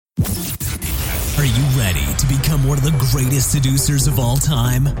Are you ready to become one of the greatest seducers of all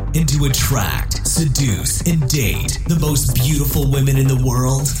time? And to attract, seduce, and date the most beautiful women in the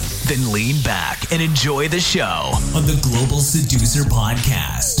world? Then lean back and enjoy the show on the Global Seducer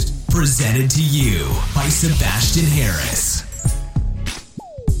Podcast, presented to you by Sebastian Harris.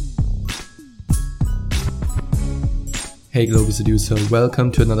 Hey Global Seducer,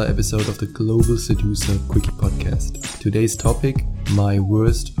 welcome to another episode of the Global Seducer Quickie Podcast. Today's topic, my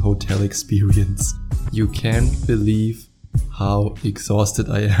worst hotel experience. You can't believe how exhausted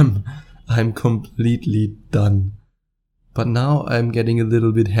I am. I'm completely done. But now I'm getting a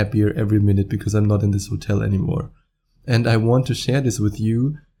little bit happier every minute because I'm not in this hotel anymore. And I want to share this with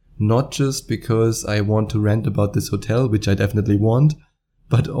you, not just because I want to rant about this hotel, which I definitely want,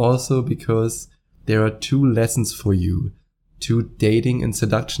 but also because there are two lessons for you. Two dating and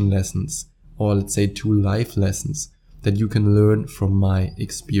seduction lessons, or let's say two life lessons that you can learn from my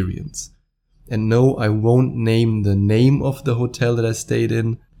experience. And no, I won't name the name of the hotel that I stayed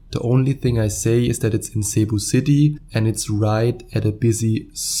in. The only thing I say is that it's in Cebu City and it's right at a busy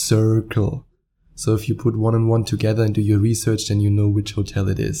circle. So if you put one and one together and do your research, then you know which hotel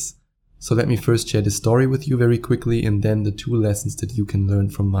it is. So let me first share the story with you very quickly and then the two lessons that you can learn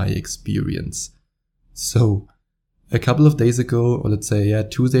from my experience. So, a couple of days ago, or let's say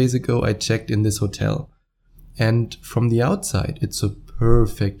 2 days ago, I checked in this hotel. And from the outside, it's a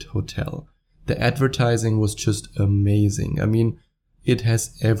perfect hotel. The advertising was just amazing. I mean, it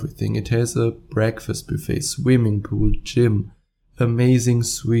has everything. It has a breakfast buffet, swimming pool, gym, amazing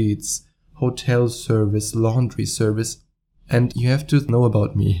suites, hotel service, laundry service. And you have to know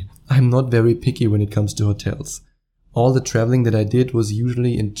about me. I'm not very picky when it comes to hotels. All the traveling that I did was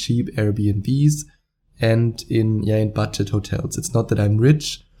usually in cheap Airbnbs, and in budget hotels. It's not that I'm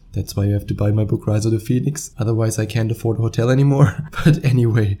rich. That's why you have to buy my book, Rise of the Phoenix. Otherwise, I can't afford a hotel anymore. But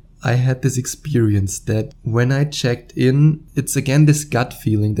anyway, I had this experience that when I checked in, it's again this gut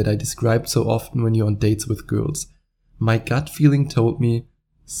feeling that I described so often when you're on dates with girls. My gut feeling told me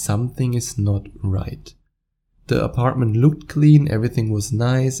something is not right. The apartment looked clean, everything was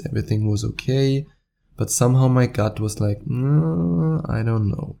nice, everything was okay. But somehow my gut was like, I don't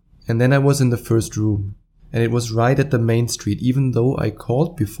know. And then I was in the first room, and it was right at the main street, even though I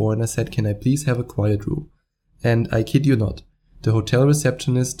called before and I said, can I please have a quiet room? And I kid you not, the hotel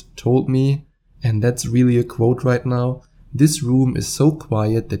receptionist told me, and that's really a quote right now, this room is so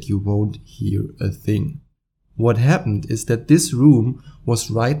quiet that you won't hear a thing. What happened is that this room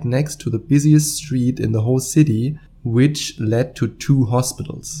was right next to the busiest street in the whole city, which led to 2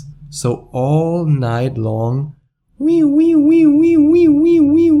 hospitals. So all night long, wee wee wee wee wee wee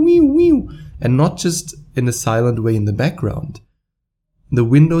wee wee wee, and not just in a silent way in the background. The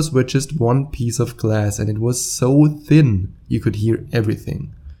windows were just one piece of glass and it was so thin you could hear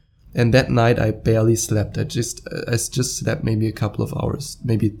everything. And that night I barely slept. I just slept maybe a couple of hours,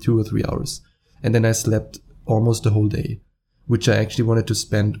 maybe 2 or 3 hours. And then I slept almost the whole day, which I actually wanted to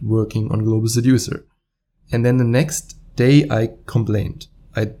spend working on Global Seducer. And then the next day I complained.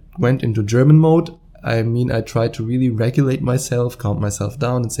 I went into German mode. I mean, I tried to really regulate myself, calm myself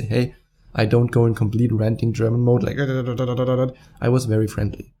down and say, hey, I don't go in complete ranting German mode, like, I was very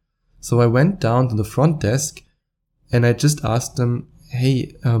friendly. So I went down to the front desk and I just asked them,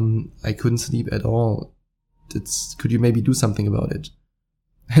 hey, I couldn't sleep at all. Could you maybe do something about it?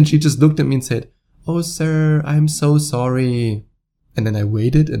 And she just looked at me and said, oh, sir, I'm so sorry. And then I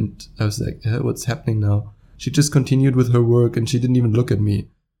waited and I was like, what's happening now? She just continued with her work and she didn't even look at me.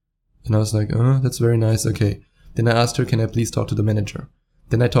 And I was like, oh, that's very nice, okay. Then I asked her, can I please talk to the manager?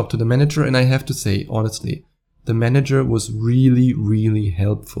 Then I talked to the manager and I have to say, honestly, the manager was really, really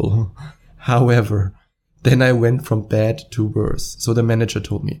helpful. However, then I went from bad to worse. So the manager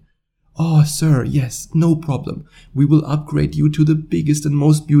told me, oh, sir, yes, no problem. We will upgrade you to the biggest and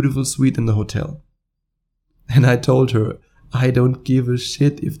most beautiful suite in the hotel. And I told her, I don't give a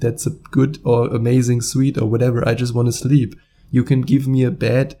shit if that's a good or amazing suite or whatever. I just want to sleep. You can give me a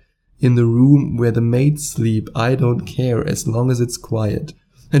bed in the room where the maids sleep. I don't care as long as it's quiet.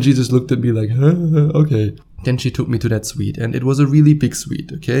 And she just looked at me like, okay. Then she took me to that suite and it was a really big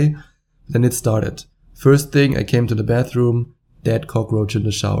suite, okay? Then it started. First thing, I came to the bathroom, dead cockroach in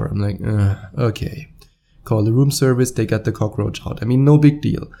the shower. I'm like, okay. Call the room service, they got the cockroach out. I mean, no big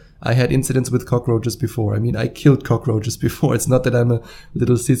deal. I had incidents with cockroaches before. I mean, I killed cockroaches before. It's not that I'm a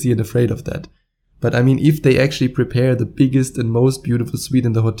little sissy and afraid of that. But I mean, if they actually prepare the biggest and most beautiful suite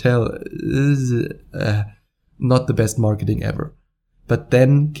in the hotel, not the best marketing ever. But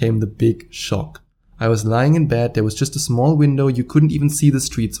then came the big shock. I was lying in bed, there was just a small window, you couldn't even see the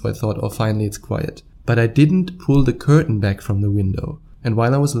street, so I thought, oh, finally it's quiet. But I didn't pull the curtain back from the window. And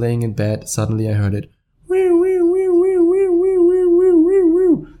while I was laying in bed, suddenly I heard it.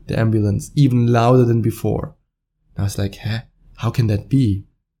 The ambulance, even louder than before. I was like, how can that be?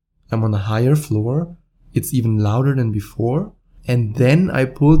 I'm on a higher floor. It's even louder than before. And then I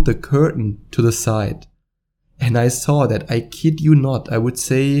pulled the curtain to the side. And I saw that, I kid you not, I would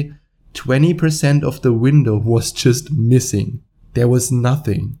say 20% of the window was just missing. There was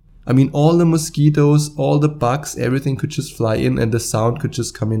nothing. I mean, all the mosquitoes, all the bugs, everything could just fly in and the sound could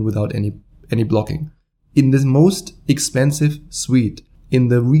just come in without any blocking. In the most expensive suite, in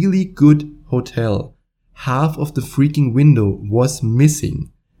the really good hotel, half of the freaking window was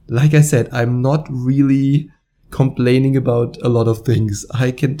missing. Like I said, I'm not really complaining about a lot of things.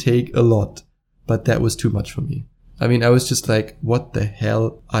 I can take a lot, but that was too much for me. I mean, I was just like, what the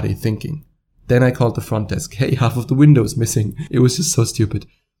hell are they thinking? Then I called the front desk. Hey, half of the window is missing. It was just so stupid.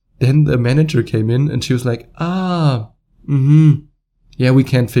 Then the manager came in and she was like, yeah, we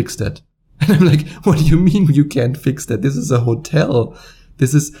can't fix that. And I'm like, what do you mean you can't fix that? This is a hotel.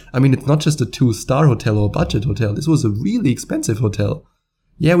 It's not just a 2-star hotel or a budget hotel. This was a really expensive hotel.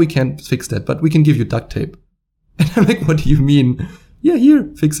 Yeah, we can't fix that, but we can give you duct tape. And I'm like, what do you mean? Yeah,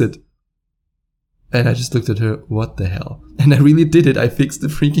 here, fix it. And I just looked at her, what the hell? And I really did it. I fixed the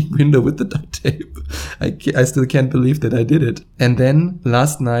freaking window with the duct tape. I still can't believe that I did it. And then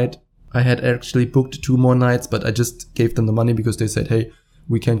last night, I had actually booked 2 more nights, but I just gave them the money because they said, hey,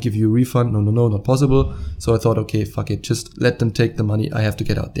 we can't give you a refund. No, not possible. So I thought, okay, fuck it. Just let them take the money. I have to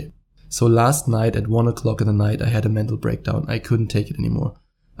get out there. So last night at 1 o'clock in the night, I had a mental breakdown. I couldn't take it anymore.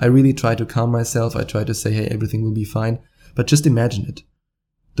 I really tried to calm myself. I tried to say, hey, everything will be fine. But just imagine it.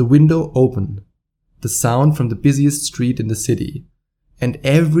 The window open. The sound from the busiest street in the city. And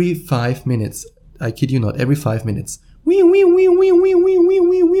every 5 minutes, I kid you not, every 5 minutes,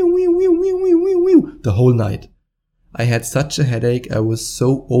 the whole night. I had such a headache. I was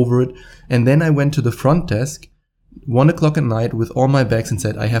so over it. And then I went to the front desk, 1 o'clock at night with all my bags and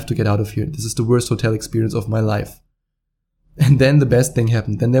said, I have to get out of here. This is the worst hotel experience of my life. And then the best thing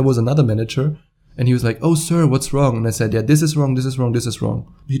happened. Then there was another manager and he was like, oh, sir, what's wrong? And I said, yeah, this is wrong.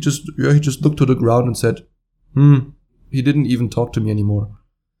 He just looked to the ground and said, He didn't even talk to me anymore.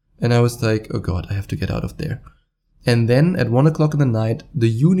 And I was like, oh God, I have to get out of there. And then at 1 o'clock in the night, the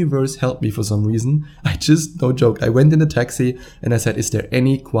universe helped me for some reason. No joke, I went in a taxi and I said, is there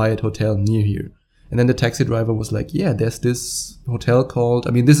any quiet hotel near here? And then the taxi driver was like, yeah, there's this hotel called,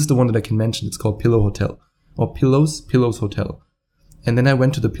 this is the one that I can mention. It's called Pillow Hotel or Pillows Hotel. And then I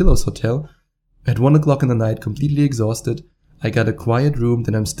went to the Pillows Hotel at 1 o'clock in the night, completely exhausted. I got a quiet room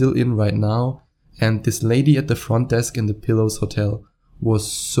that I'm still in right now. And this lady at the front desk in the Pillows Hotel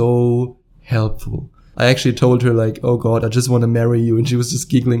was so helpful. I actually told her like, oh God, I just want to marry you. And she was just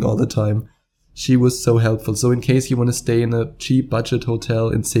giggling all the time. She was so helpful. So in case you want to stay in a cheap budget hotel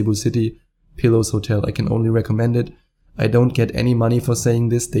in Cebu City, Pillows Hotel, I can only recommend it. I don't get any money for saying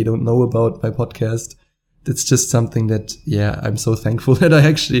this. They don't know about my podcast. It's just something that, I'm so thankful that I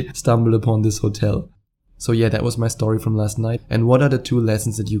actually stumbled upon this hotel. So that was my story from last night. And what are the 2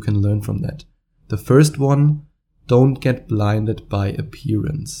 lessons that you can learn from that? The first one, don't get blinded by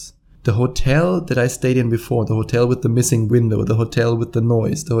appearance. The hotel that I stayed in before, the hotel with the missing window, the hotel with the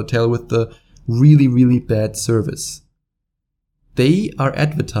noise, the hotel with the really, really bad service, they are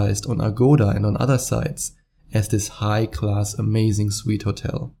advertised on Agoda and on other sites as this high-class, amazing suite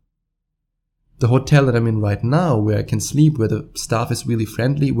hotel. The hotel that I'm in right now, where I can sleep, where the staff is really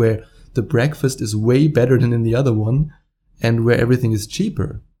friendly, where the breakfast is way better than in the other one, and where everything is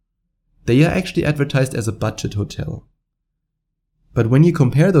cheaper, they are actually advertised as a budget hotel. But when you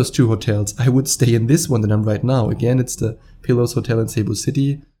compare those 2 hotels, I would stay in this one that I'm right now. Again, it's the Pillows Hotel in Cebu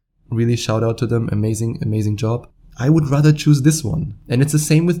City. Really shout out to them. Amazing, amazing job. I would rather choose this one. And it's the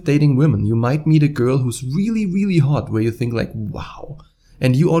same with dating women. You might meet a girl who's really, really hot, where you think like, wow.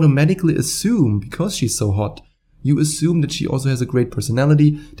 And you automatically assume, because she's so hot, you assume that she also has a great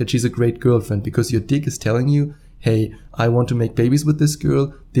personality, that she's a great girlfriend, because your dick is telling you, hey, I want to make babies with this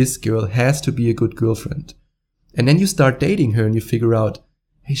girl has to be a good girlfriend. And then you start dating her and you figure out,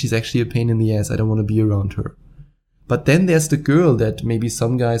 hey, she's actually a pain in the ass, I don't want to be around her. But then there's the girl that maybe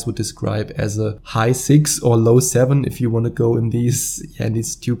some guys would describe as a high 6 or low 7, if you want to go in these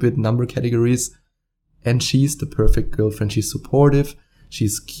stupid number categories. And she's the perfect girlfriend. She's supportive,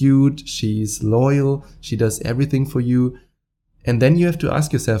 she's cute, she's loyal, she does everything for you. And then you have to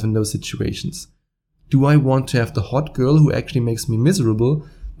ask yourself in those situations, do I want to have the hot girl who actually makes me miserable,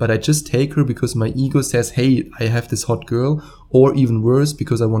 but I just take her because my ego says, hey, I have this hot girl, or even worse,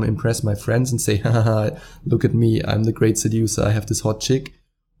 because I want to impress my friends and say, haha, look at me, I'm the great seducer, I have this hot chick?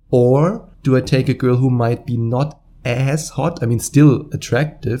 Or do I take a girl who might be not as hot, I mean, still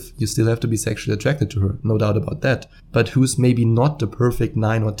attractive. You still have to be sexually attracted to her, no doubt about that. But who's maybe not the perfect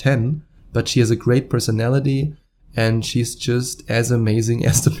 9 or 10, but she has a great personality and she's just as amazing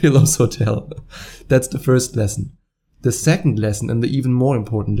as the Pillows Hotel. That's the first lesson. The second lesson, and the even more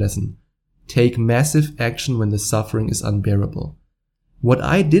important lesson, take massive action when the suffering is unbearable. What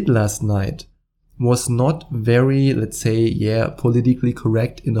I did last night was not very, let's say, politically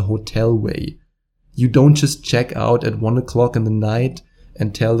correct in a hotel way. You don't just check out at 1 o'clock in the night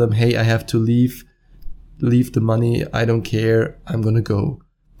and tell them, hey, I have to leave the money, I don't care, I'm gonna go.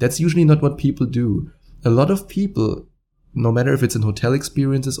 That's usually not what people do. A lot of people, no matter if it's in hotel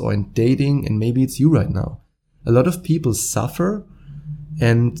experiences or in dating, and maybe it's you right now, a lot of people suffer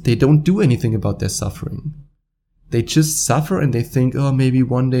and they don't do anything about their suffering. They just suffer and they think, oh, maybe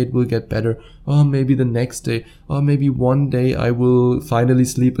one day it will get better. Oh, maybe the next day. Oh, maybe one day I will finally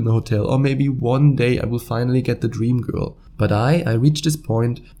sleep in a hotel. Or maybe one day I will finally get the dream girl. But I reached this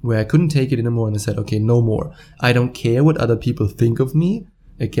point where I couldn't take it anymore and I said, okay, no more. I don't care what other people think of me.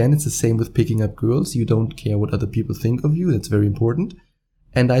 Again, it's the same with picking up girls. You don't care what other people think of you. That's very important.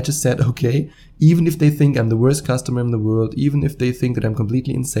 And I just said, okay, even if they think I'm the worst customer in the world, even if they think that I'm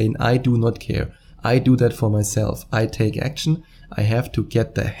completely insane, I do not care. I do that for myself. I take action. I have to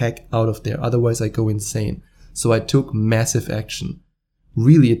get the heck out of there. Otherwise I go insane. So I took massive action.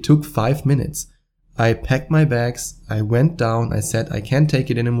 Really, it took 5 minutes. I packed my bags. I went down. I said, I can't take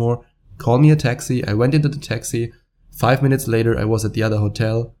it anymore. Call me a taxi. I went into the taxi. 5 minutes later, I was at the other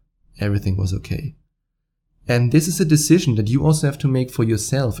hotel. Everything was okay. And this is a decision that you also have to make for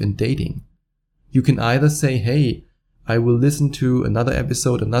yourself in dating. You can either say, hey, I will listen to another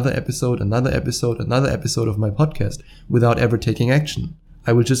episode of my podcast without ever taking action.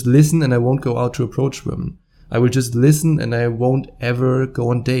 I will just listen and I won't go out to approach women. I will just listen and I won't ever go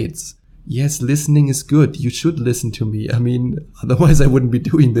on dates. Yes, listening is good. You should listen to me. I mean, otherwise I wouldn't be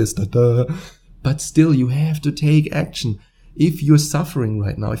doing this. But still, you have to take action. If you're suffering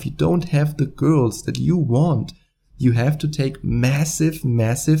right now, if you don't have the girls that you want, you have to take massive,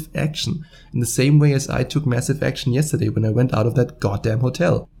 massive action. In the same way as I took massive action yesterday when I went out of that goddamn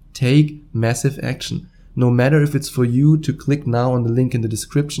hotel. Take massive action. No matter if it's for you to click now on the link in the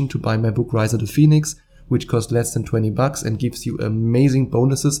description to buy my book Rise of the Phoenix, which costs less than $20 and gives you amazing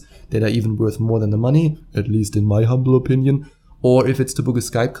bonuses that are even worth more than the money, at least in my humble opinion. Or if it's to book a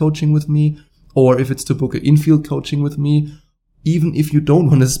Skype coaching with me, or if it's to book an in-field coaching with me. Even if you don't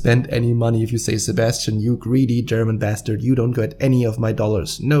want to spend any money, if you say, Sebastian, you greedy German bastard, you don't get any of my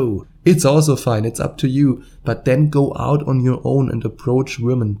dollars. No, it's also fine. It's up to you. But then go out on your own and approach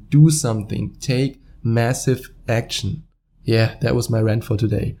women. Do something. Take massive action. Yeah, that was my rant for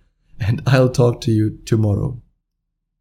today. And I'll talk to you tomorrow.